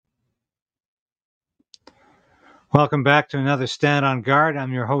Welcome back to another Stand on Guard.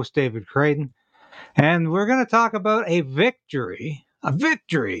 I'm your host, David Creighton, and we're going to talk about a victory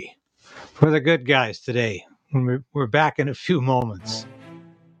for the good guys today. We're back in a few moments.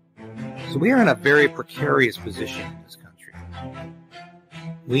 So we are in a very precarious position in this country.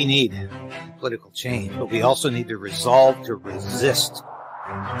 We need political change, but we also need the resolve to resist.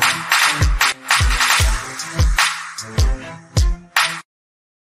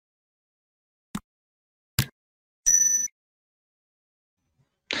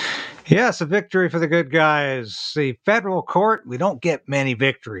 Yes, a victory for the good guys. The federal court, we don't get many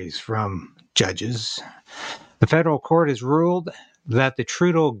victories from judges. The federal court has ruled that the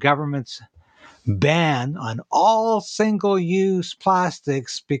Trudeau government's ban on all single-use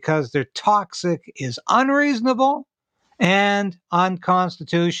plastics because they're toxic is unreasonable and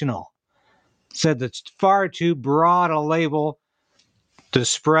unconstitutional. Said that's far too broad a label to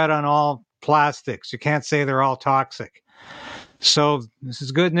spread on all plastics. You can't say they're all toxic. So this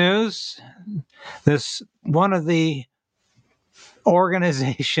is good news. This one of the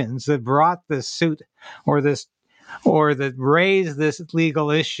organizations that brought this suit or that raised this legal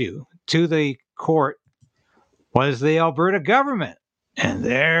issue to the court was the Alberta government. And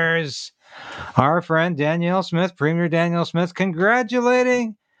there's our friend Danielle Smith, Premier Danielle Smith,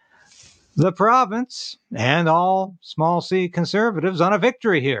 congratulating the province and all small c conservatives on a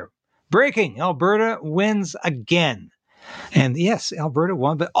victory here. Breaking, Alberta wins again. And yes, Alberta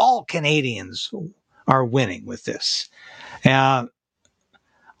won, but all Canadians are winning with this. Want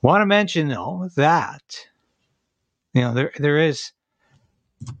to mention, though, that there is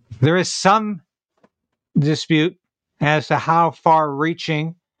some dispute as to how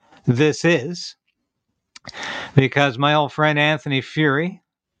far-reaching this is, because my old friend Anthony Furey,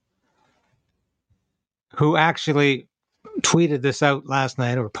 who actually tweeted this out last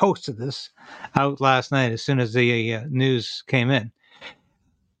night or posted this out last night as soon as the news came in,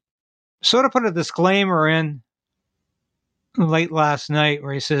 sort of put a disclaimer in late last night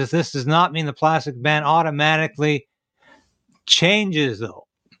where he says this does not mean the plastic ban automatically changes, though.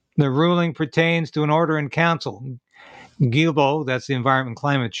 The ruling pertains to an order in council. Guilbeault, that's the Environment and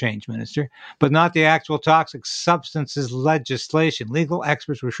Climate Change Minister, but not the actual toxic substances legislation. Legal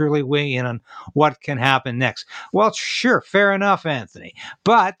experts will surely weigh in on what can happen next. Well, sure, fair enough, Anthony.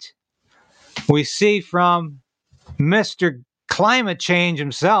 But we see from Mr. Climate Change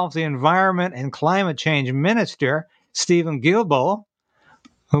himself, the Environment and Climate Change Minister, Stephen Guilbeault,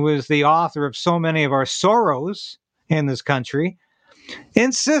 who is the author of so many of our sorrows in this country,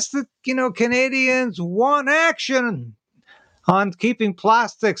 insists that, Canadians want action on keeping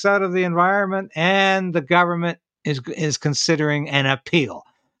plastics out of the environment, and the government is considering an appeal.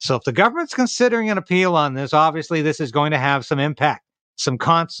 So if the government's considering an appeal on this, obviously this is going to have some impact, some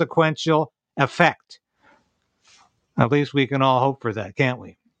consequential effect. At least we can all hope for that, can't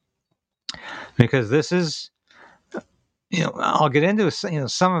we? Because this is, I'll get into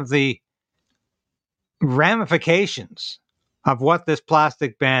some of the ramifications of what this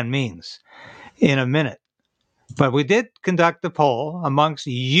plastic ban means in a minute. But we did conduct a poll amongst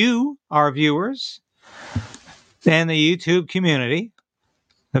you, our viewers, and the YouTube community,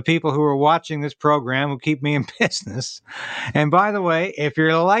 the people who are watching this program who keep me in business. And by the way, if you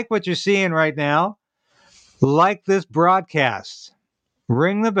like what you're seeing right now, like this broadcast,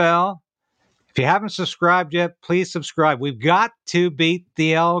 ring the bell. If you haven't subscribed yet, please subscribe. We've got to beat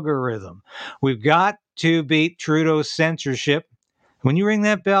the algorithm. We've got to beat Trudeau's censorship. When you ring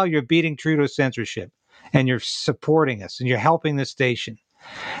that bell, you're beating Trudeau's censorship. And you're supporting us, and you're helping the station,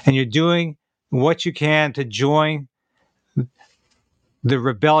 and you're doing what you can to join the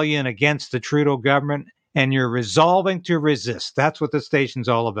rebellion against the Trudeau government, and you're resolving to resist. That's what the station's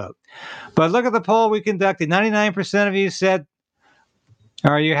all about. But look at the poll we conducted. 99% of you said,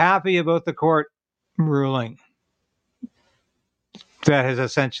 are you happy about the court ruling that has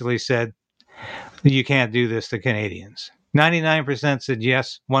essentially said you can't do this to Canadians? 99% said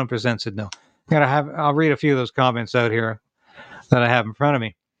yes, 1% said no. I'll read a few of those comments out here that I have in front of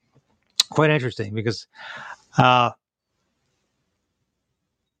me. Quite interesting because I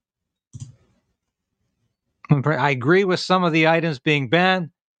agree with some of the items being banned,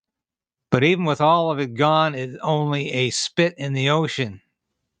 but even with all of it gone, it's only a spit in the ocean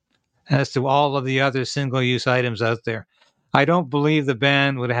as to all of the other single-use items out there. I don't believe the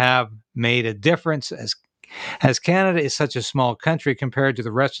ban would have made a difference as Canada is such a small country compared to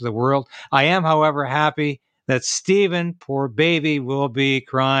the rest of the world. I am, however, happy that Stephen, poor baby, will be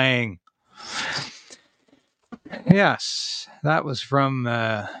crying. Yes, that was from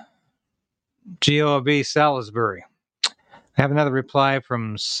GOB Salisbury. I have another reply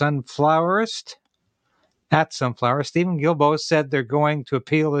from Sunflowerist. at Sunflower. Stephen Guilbeault said they're going to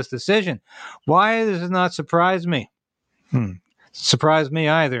appeal this decision. Why does it not surprise me? Surprise me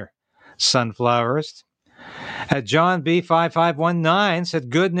either, Sunflowerist. John B5519 said,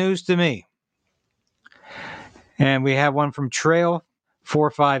 good news to me. And we have one from Trail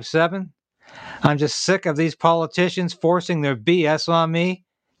 457. I'm just sick of these politicians forcing their BS on me.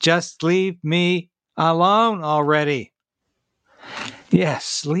 Just leave me alone already.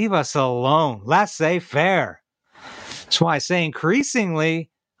 Yes, leave us alone. Laissez-faire. That's why I say increasingly,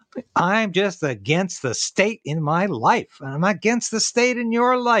 I'm just against the state in my life. And I'm against the state in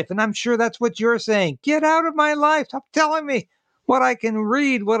your life. And I'm sure that's what you're saying. Get out of my life. Stop telling me what I can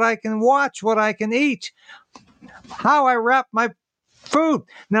read, what I can watch, what I can eat, how I wrap my food.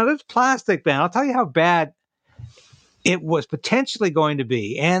 Now, this plastic ban, I'll tell you how bad it was potentially going to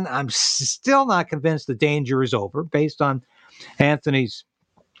be. And I'm still not convinced the danger is over based on Anthony's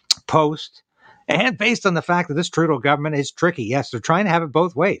post and based on the fact that this Trudeau government is tricky. Yes, they're trying to have it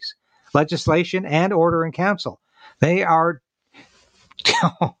both ways, legislation and order in council. They are,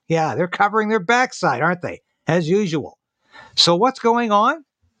 yeah, they're covering their backside, aren't they? As usual. So what's going on?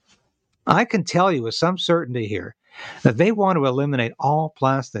 I can tell you with some certainty here that they want to eliminate all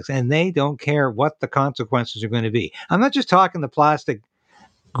plastics and they don't care what the consequences are going to be. I'm not just talking the plastic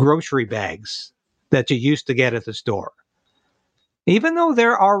grocery bags that you used to get at the store. Even though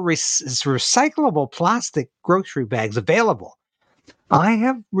there are recyclable plastic grocery bags available, I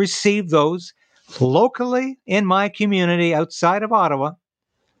have received those locally in my community outside of Ottawa,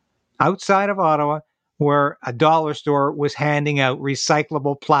 where a dollar store was handing out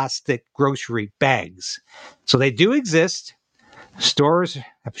recyclable plastic grocery bags. So they do exist. Stores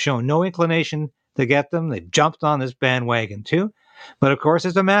have shown no inclination to get them. They've jumped on this bandwagon too. But of course,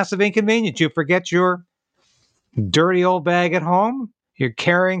 it's a massive inconvenience. You forget your dirty old bag at home. You're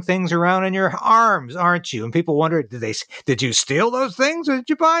carrying things around in your arms, aren't you? And people wonder, did you steal those things or did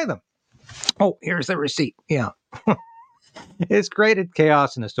you buy them? Oh, here's the receipt. Yeah. It's created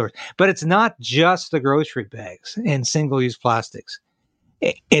chaos in the stores. But it's not just the grocery bags and single-use plastics.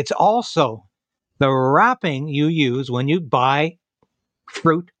 It's also the wrapping you use when you buy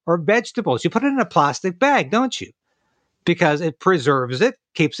fruit or vegetables. You put it in a plastic bag, don't you? Because it preserves it,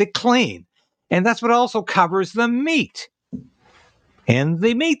 keeps it clean. And that's what also covers the meat in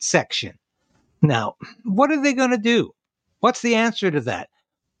the meat section. Now, what are they going to do? What's the answer to that?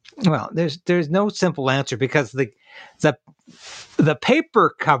 Well, there's no simple answer because the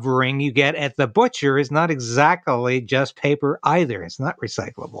paper covering you get at the butcher is not exactly just paper either. It's not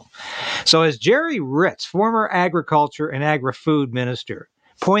recyclable. So as Jerry Ritz, former agriculture and agri-food minister,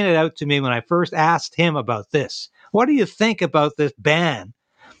 pointed out to me when I first asked him about this, what do you think about this ban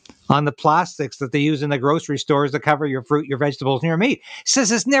on the plastics that they use in the grocery stores to cover your fruit, your vegetables, and your meat? He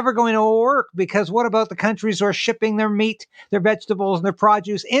says it's never going to work because what about the countries who are shipping their meat, their vegetables, and their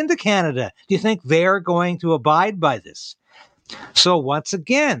produce into Canada? Do you think they're going to abide by this? So once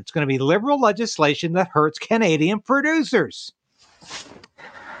again, it's going to be liberal legislation that hurts Canadian producers.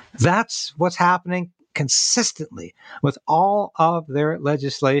 That's what's happening consistently with all of their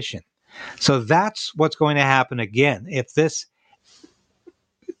legislation. So that's what's going to happen again if this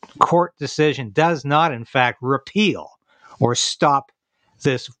court decision does not, in fact, repeal or stop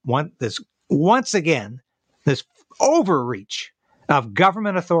this once again, this overreach of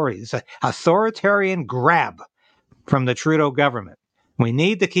government authorities, an authoritarian grab from the Trudeau government. We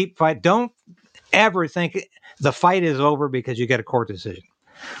need to keep fighting. Don't ever think the fight is over because you get a court decision.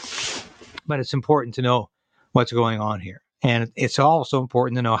 But it's important to know what's going on here. And it's also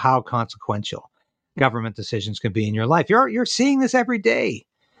important to know how consequential government decisions can be in your life. You're seeing this every day.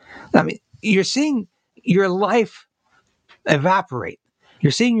 I mean, you're seeing your life evaporate.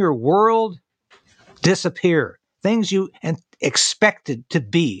 You're seeing your world disappear. Things you expected to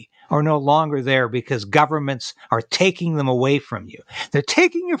be are no longer there because governments are taking them away from you. They're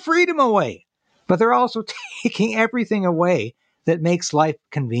taking your freedom away, but they're also taking everything away that makes life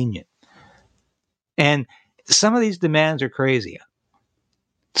convenient. And some of these demands are crazy.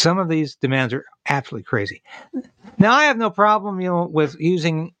 Some of these demands are absolutely crazy. Now, I have no problem, with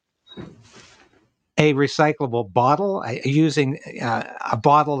using a recyclable bottle, using a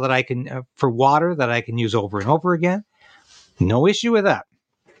bottle that I can, for water that I can use over and over again. No issue with that.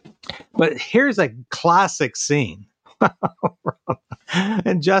 But here's a classic scene.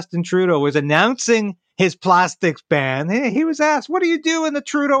 And Justin Trudeau was announcing his plastics ban. He was asked, what do you do in the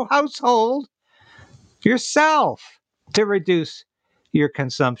Trudeau household yourself to reduce your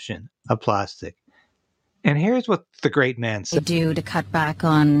consumption of plastic? And here's what the great man said. Do to cut back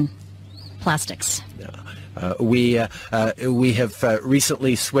on plastics? We have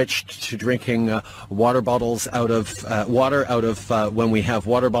recently switched to drinking water bottles out of when we have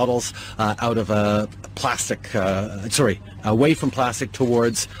water bottles out of plastic. Away from plastic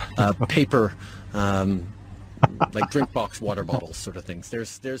towards paper, like drink box water bottles, sort of things.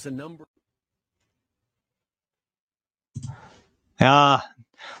 There's a number.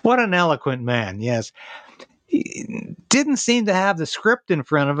 What an eloquent man! Yes. He didn't seem to have the script in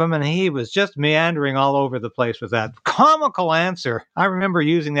front of him, and he was just meandering all over the place with that comical answer. I remember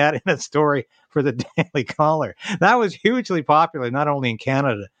using that in a story for the Daily Caller. That was hugely popular, not only in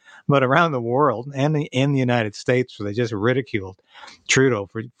Canada, but around the world and in the United States, where they just ridiculed Trudeau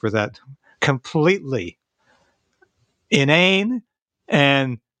for that completely inane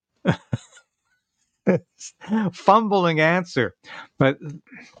and fumbling answer. But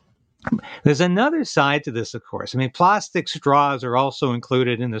there's another side to this, of course. I mean, plastic straws are also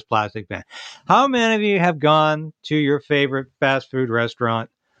included in this plastic ban. How many of you have gone to your favorite fast food restaurant,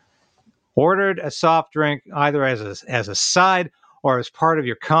 ordered a soft drink either as a side or as part of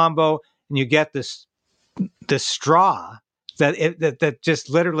your combo, and you get this straw that just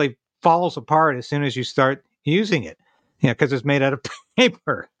literally falls apart as soon as you start using it, because it's made out of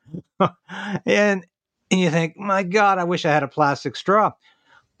paper, and you think, my God, I wish I had a plastic straw.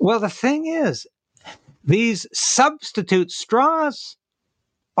 Well, the thing is, these substitute straws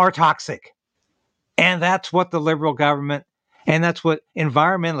are toxic. And that's what the Liberal government, and that's what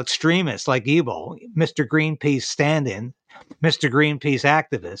environmental extremists like Guilbeault, Mr. Greenpeace stand-in, Mr. Greenpeace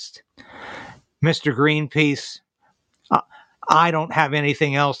activist, Mr. Greenpeace, I don't have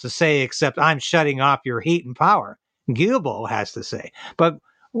anything else to say except I'm shutting off your heat and power, Guilbeault has to say. But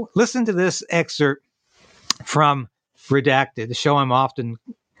listen to this excerpt from Redacted, the show I'm often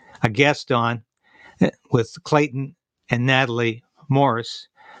a guest on with Clayton and Natalie Morris,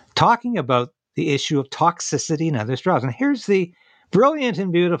 talking about the issue of toxicity in other straws. And here's the brilliant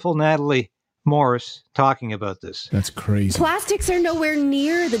and beautiful Natalie Morris talking about this. That's crazy. Plastics are nowhere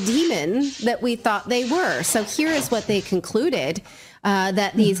near the demon that we thought they were. So here is what they concluded,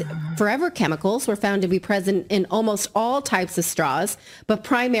 that these forever chemicals were found to be present in almost all types of straws, but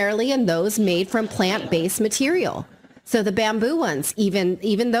primarily in those made from plant-based material. So the bamboo ones,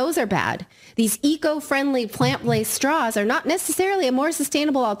 even those are bad. These eco-friendly plant-based straws are not necessarily a more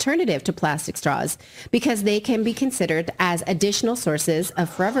sustainable alternative to plastic straws because they can be considered as additional sources of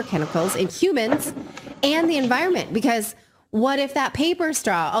forever chemicals in humans and the environment. Because what if that paper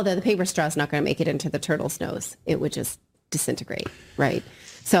straw, although the paper straw is not going to make it into the turtle's nose, it would just disintegrate, right?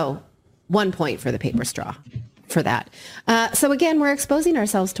 So 1 point for the paper straw for that. So again, we're exposing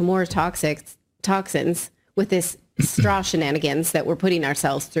ourselves to more toxins with this straw shenanigans that we're putting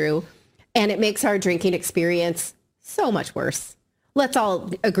ourselves through, and it makes our drinking experience so much worse. Let's all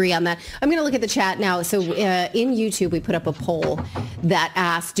agree on that. I'm going to look at the chat now. So in YouTube, we put up a poll that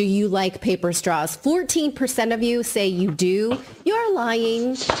asked, do you like paper straws? 14% of you say you do. You're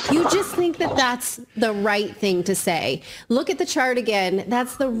lying. You just think that that's the right thing to say. Look at the chart again.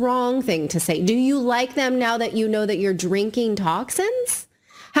 That's the wrong thing to say. Do you like them now that you know that you're drinking toxins?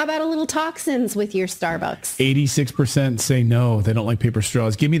 How about a little toxins with your Starbucks? 86% say no, they don't like paper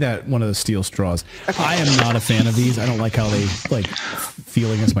straws. Give me that one of the steel straws. Okay. I am not a fan of these. I don't like how they feel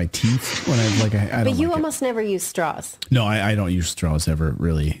against my teeth when I don't. But you almost never use straws. No, I don't use straws ever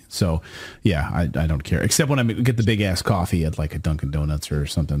really. So yeah, I don't care. Except when I get the big ass coffee at like a Dunkin' Donuts or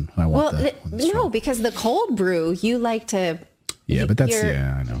something. I want no, because the cold brew you like to. Yeah, but that's,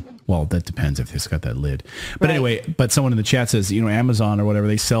 I know. Well, that depends if it's got that lid. But anyway, but someone in the chat says, Amazon or whatever,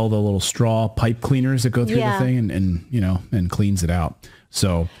 they sell the little straw pipe cleaners that go through the thing and cleans it out.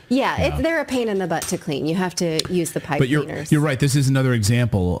 So they're a pain in the butt to clean. You have to use the pipe cleaners. You're right. This is another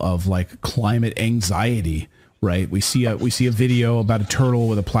example of like climate anxiety. Right. We see a video about a turtle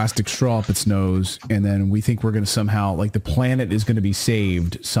with a plastic straw up its nose. And then we think we're going to somehow, like the planet is going to be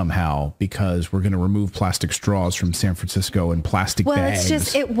saved somehow because we're going to remove plastic straws from San Francisco and plastic bags. Well, it's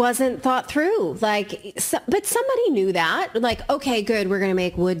just, it wasn't thought through. But somebody knew that. Like, okay, good. We're going to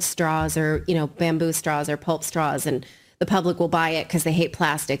make wood straws or, bamboo straws or pulp straws and the public will buy it because they hate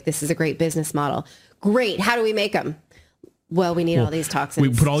plastic. This is a great business model. Great. How do we make them? Well, we need all these toxins.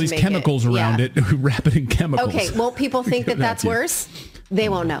 We put all these chemicals around it. We wrap it in chemicals. Okay. Well, people think that that's worse. They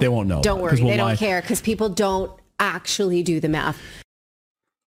won't know. They won't know. Don't worry. They don't care because people don't actually do the math.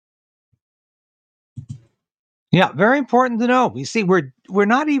 Yeah, very important to know. You see, we're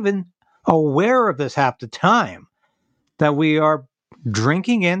not even aware of this half the time that we are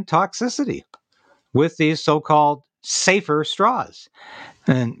drinking in toxicity with these so-called safer straws.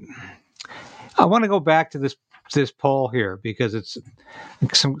 And I want to go back to this this poll here because it's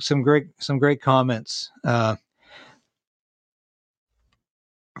some great comments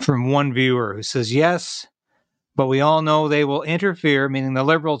from one viewer who says, yes, but we all know they will interfere, meaning the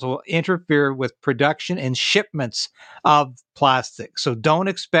Liberals will interfere with production and shipments of plastic. So don't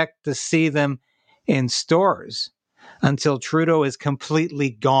expect to see them in stores until Trudeau is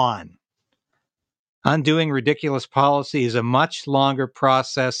completely gone. Undoing ridiculous policy is a much longer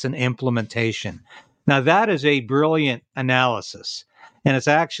process than implementation. Now, that is a brilliant analysis, and it's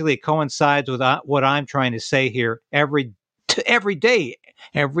actually coincides with what I'm trying to say here every day,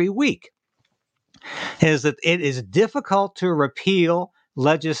 every week, is that it is difficult to repeal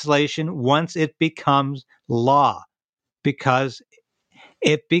legislation once it becomes law, because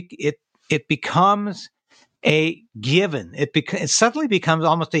it becomes a given. It suddenly becomes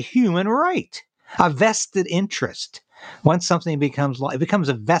almost a human right, a vested interest. Once something becomes law, it becomes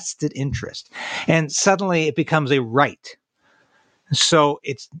a vested interest, and suddenly it becomes a right. So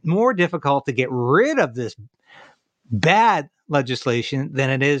it's more difficult to get rid of this bad legislation than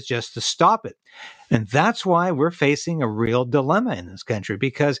it is just to stop it. And that's why we're facing a real dilemma in this country,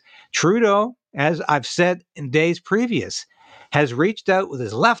 because Trudeau, as I've said in days previous, has reached out with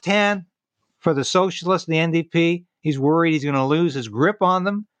his left hand for the Socialists, the NDP. He's worried he's going to lose his grip on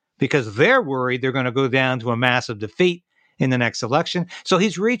them because they're worried they're going to go down to a massive defeat in the next election. So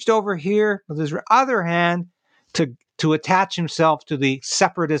he's reached over here with his other hand to attach himself to the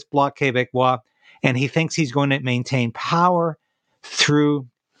separatist Bloc Québécois, and he thinks he's going to maintain power through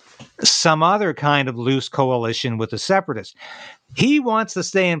some other kind of loose coalition with the separatists. He wants to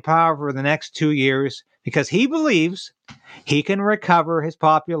stay in power for the next 2 years because he believes he can recover his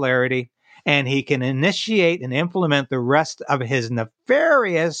popularity and he can initiate and implement the rest of his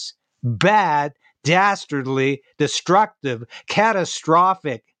nefarious, bad, dastardly, destructive,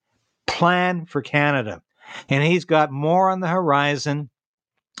 catastrophic plan for Canada. And he's got more on the horizon,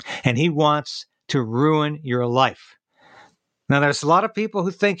 and he wants to ruin your life. Now, there's a lot of people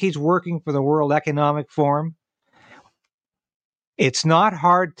who think he's working for the World Economic Forum. It's not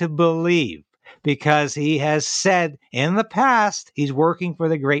hard to believe because he has said in the past he's working for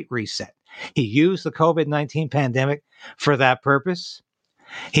the Great Reset. He used the COVID-19 pandemic for that purpose.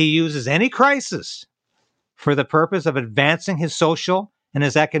 He uses any crisis for the purpose of advancing his social and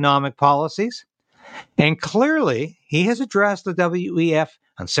his economic policies. And clearly, he has addressed the WEF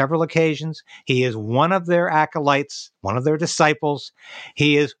on several occasions. He is one of their acolytes, one of their disciples.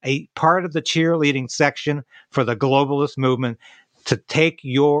 He is a part of the cheerleading section for the globalist movement to take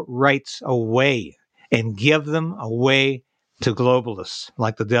your rights away and give them away to globalists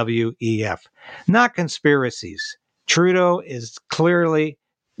like the WEF, not conspiracies. Trudeau is clearly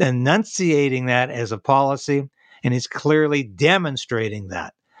enunciating that as a policy, and he's clearly demonstrating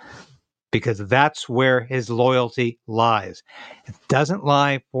that, because that's where his loyalty lies. It doesn't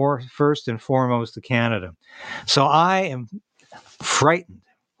lie first and foremost to Canada. So I am frightened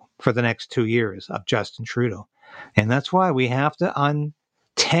for the next 2 years of Justin Trudeau. And that's why we have to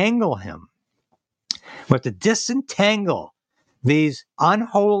untangle him. We have to disentangle these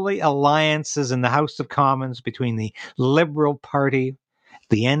unholy alliances in the House of Commons between the Liberal Party,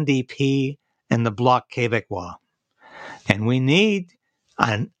 the NDP, and the Bloc Québécois. And we need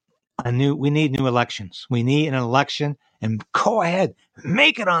new elections. We need an election, and go ahead,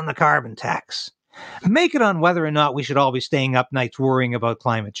 make it on the carbon tax. Make it on whether or not we should all be staying up nights worrying about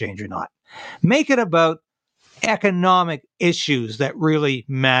climate change or not. Make it about economic issues that really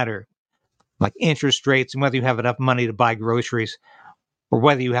matter, like interest rates and whether you have enough money to buy groceries, or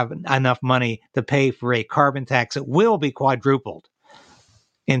whether you have enough money to pay for a carbon tax that will be quadrupled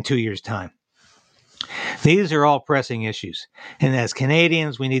in 2 years' time. These are all pressing issues. And as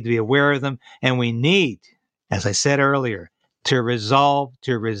Canadians, we need to be aware of them. And we need, as I said earlier, to resolve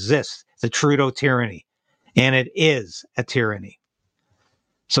to resist the Trudeau tyranny. And it is a tyranny.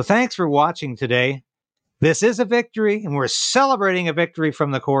 So thanks for watching today. This is a victory, and we're celebrating a victory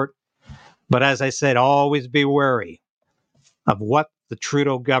from the court. But as I said, always be wary of what the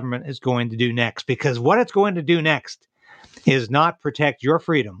Trudeau government is going to do next, because what it's going to do next is not protect your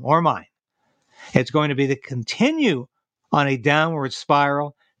freedom or mine. It's going to be to continue on a downward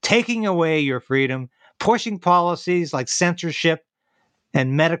spiral, taking away your freedom, pushing policies like censorship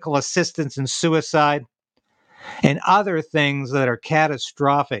and medical assistance and suicide, and other things that are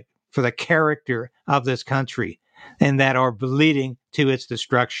catastrophic for the character of this country and that are leading to its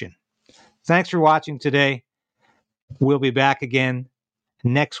destruction. Thanks for watching today. We'll be back again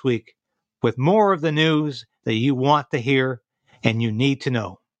next week with more of the news that you want to hear and you need to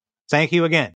know. Thank you again.